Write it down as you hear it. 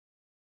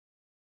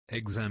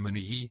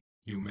Examinee,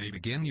 you may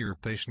begin your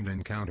patient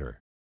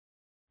encounter.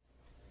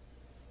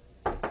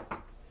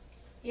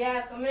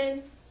 Yeah, come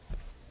in.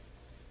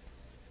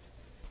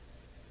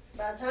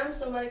 About time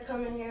somebody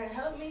come in here and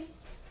help me.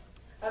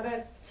 I've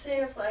been sitting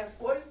here for like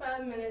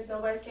 45 minutes.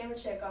 Nobody's came to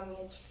check on me.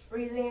 It's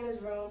freezing in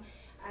his room.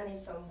 I need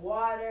some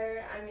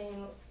water. I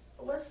mean,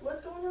 what's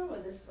going on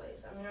with this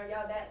place? I mean, are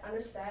y'all that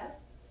understaffed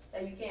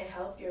that you can't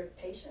help your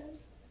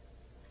patients?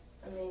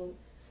 I mean,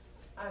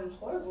 I'm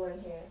horrible in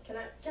here. Can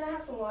I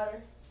have some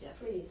water? Yes.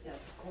 Please. Yes,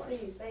 of course.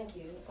 Please, thank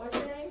you. What's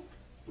your name?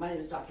 My name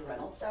is Dr.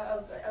 Reynolds.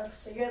 Oh,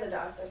 so you're the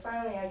doctor.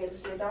 Finally, I get to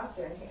see a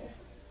doctor in here.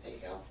 There you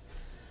go.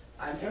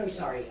 I'm very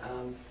sorry,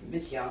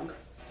 Miss Young,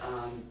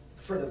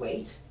 for the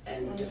wait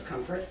and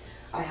discomfort.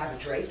 I have a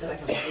drape that I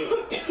can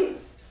put.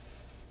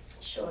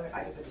 Sure.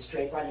 I can put this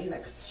drape on you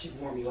that should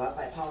warm you up.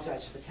 I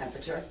apologize for the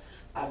temperature.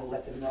 I will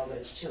let them know that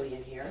it's chilly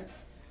in here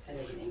and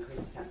they can increase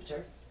the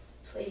temperature.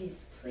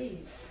 Please,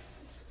 please.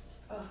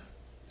 Oh.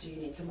 Do you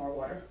need some more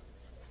water?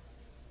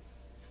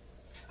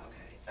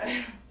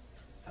 Okay.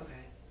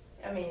 Okay.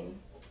 I mean,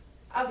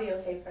 I'll be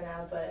okay for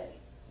now, but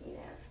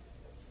yeah,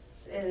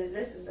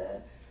 this is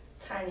a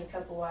tiny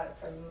cup of water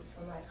for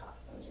my cough.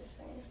 I'm just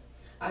saying.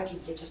 I can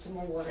get you some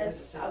more water.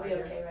 I'll be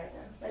okay right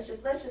now. Let's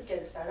just get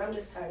it started. I'm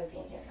just tired of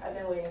being here. I've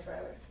been waiting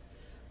forever.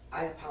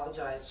 I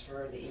apologize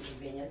for the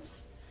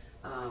inconvenience.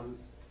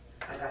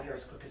 I got here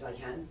as quick as I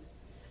can.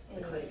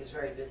 The clinic is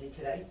very busy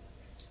today,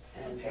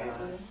 and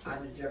I'm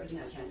going to do everything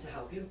I can to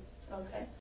help you. Okay.